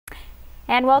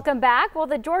And welcome back. Well,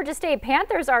 the Georgia State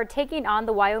Panthers are taking on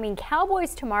the Wyoming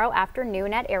Cowboys tomorrow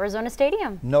afternoon at Arizona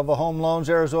Stadium. Nova Home Loans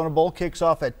Arizona Bowl kicks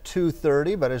off at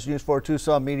 2:30, but as News 4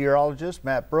 Tucson meteorologist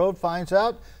Matt Brode finds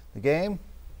out, the game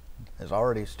has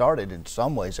already started in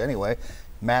some ways anyway.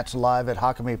 Matt's live at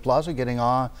Hakame Plaza getting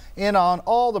in on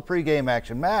all the pregame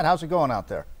action. Matt, how's it going out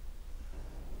there?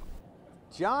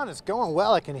 John, it's going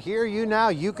well. I can hear you now.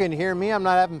 You can hear me. I'm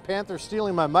not having Panthers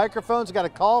stealing my microphones. I got a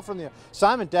call from the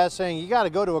assignment desk saying you got to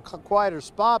go to a quieter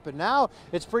spot, but now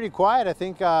it's pretty quiet. I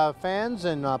think fans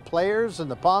and players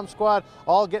and the Palm Squad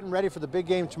all getting ready for the big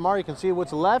game tomorrow. You can see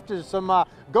what's left is some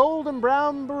gold and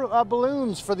brown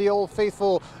balloons for the old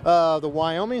faithful, the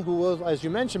Wyoming, who will, as you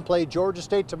mentioned, play Georgia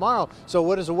State tomorrow. So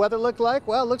what does the weather look like?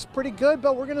 Well, it looks pretty good,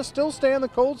 but we're going to still stay on the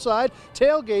cold side.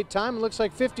 Tailgate time, it looks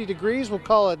like 50 degrees. We'll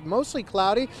call it mostly cloudy.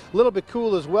 A little bit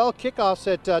cool as well.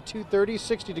 Kickoffs at 2:30,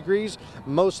 60 degrees,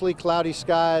 mostly cloudy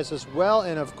skies as well.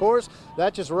 And of course,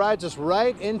 that just rides us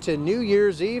right into New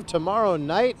Year's Eve tomorrow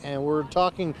night. And we're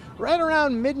talking right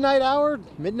around midnight hour,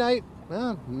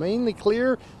 mainly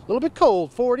clear, a little bit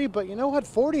cold, 40, but you know what,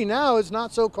 40 now is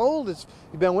not so cold.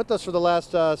 You've been with us for the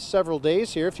last several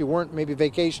days here. If you weren't maybe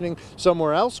vacationing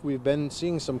somewhere else, we've been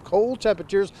seeing some cold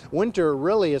temperatures, winter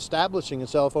really establishing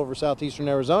itself over southeastern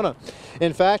Arizona.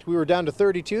 In fact, we were down to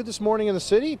 32 this morning in the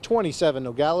city, 27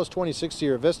 Nogales, 26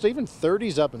 Sierra Vista, even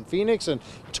 30s up in Phoenix, and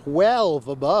 12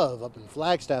 above up in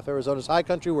Flagstaff, Arizona's high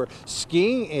country, where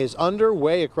skiing is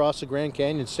underway across the Grand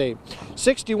Canyon State.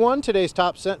 61 today's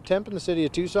top temp in the city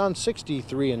of Tucson,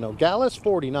 63 in Nogales,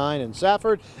 49 in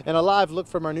Safford, and a live look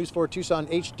from our News 4 Tucson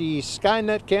HD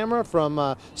Skynet camera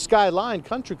from Skyline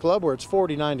Country Club, where it's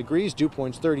 49 degrees, dew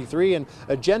point's 33, and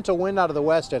a gentle wind out of the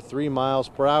west at 3 miles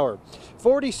per hour.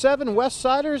 47 West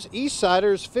Siders, East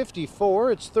Siders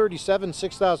 54, it's 37,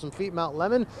 6,000 feet Mount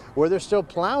Lemmon, where they're still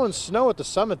plowing snow at the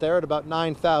summit there at about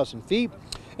 9,000 feet.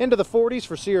 Into the 40s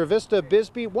for Sierra Vista,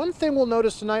 Bisbee. One thing we'll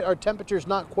notice tonight, our temperatures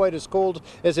not quite as cold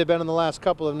as they've been in the last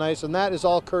couple of nights, and that is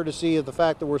all courtesy of the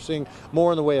fact that we're seeing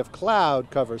more in the way of cloud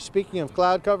cover. Speaking of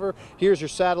cloud cover, here's your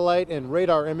satellite and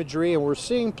radar imagery, and we're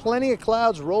seeing plenty of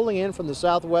clouds rolling in from the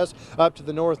southwest up to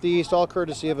the northeast, all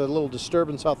courtesy of a little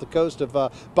disturbance off the coast of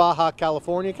Baja,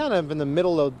 California, kind of in the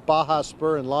middle of Baja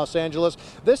Spur in Los Angeles.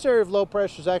 This area of low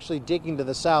pressure is actually digging to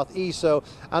the southeast, so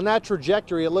on that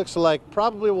trajectory, it looks like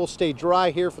probably will stay dry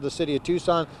here for the city of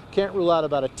Tucson. Can't rule out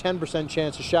about a 10%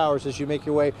 chance of showers as you make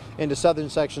your way into southern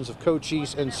sections of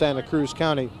Cochise and Santa Cruz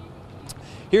County.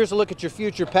 Here's a look at your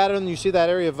future pattern. You see that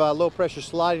area of low pressure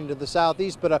sliding to the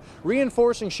southeast, but a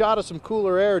reinforcing shot of some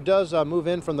cooler air does move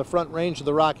in from the front range of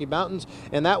the Rocky Mountains,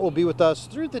 and that will be with us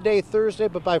through the day Thursday,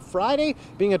 but by Friday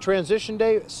being a transition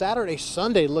day, Saturday,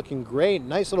 Sunday looking great.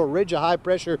 Nice little ridge of high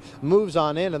pressure moves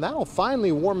on in, and that will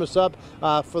finally warm us up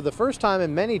for the first time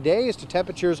in many days to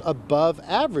temperatures above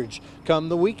average come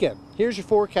the weekend. Here's your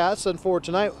forecast, and for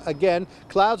tonight, again,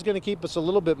 clouds going to keep us a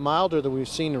little bit milder than we've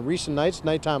seen in recent nights.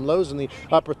 Nighttime lows in the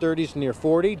upper 30s near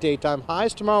 40. Daytime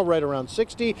highs tomorrow right around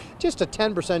 60. Just a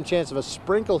 10% chance of a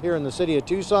sprinkle here in the city of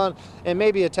Tucson, and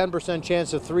maybe a 10%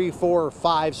 chance of 3, 4, or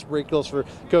 5 sprinkles for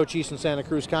Cochise and Santa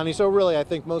Cruz County. So really, I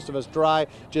think most of us dry,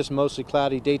 just mostly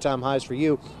cloudy. Daytime highs for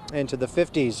you into the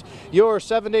 50s. Your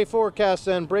 7-day forecast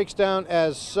then breaks down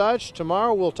as such.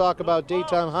 Tomorrow we'll talk about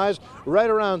daytime highs right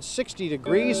around 60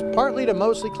 degrees, partly to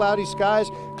mostly cloudy skies,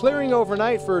 clearing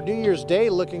overnight for New Year's Day,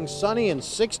 looking sunny and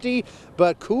 60,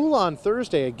 but cool on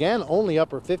Thursday. Again, only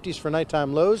upper 50s for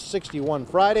nighttime lows, 61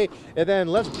 Friday, and then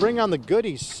let's bring on the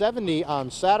goodies. 70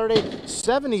 on Saturday,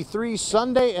 73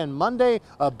 Sunday and Monday,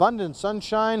 abundant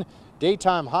sunshine.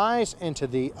 Daytime highs into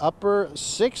the upper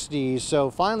 60s, so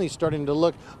finally starting to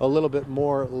look a little bit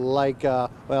more like, an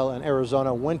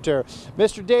Arizona winter.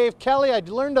 Mr. Dave Kelly, I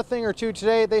learned a thing or two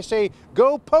today. They say,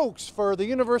 go Pokes for the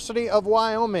University of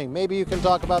Wyoming. Maybe you can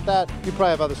talk about that. You probably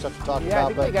have other stuff to talk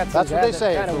about, but that's what they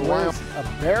say. Kind of wears a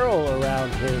barrel around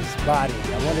his body.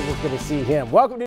 I wonder if we're going to see him. Welcome to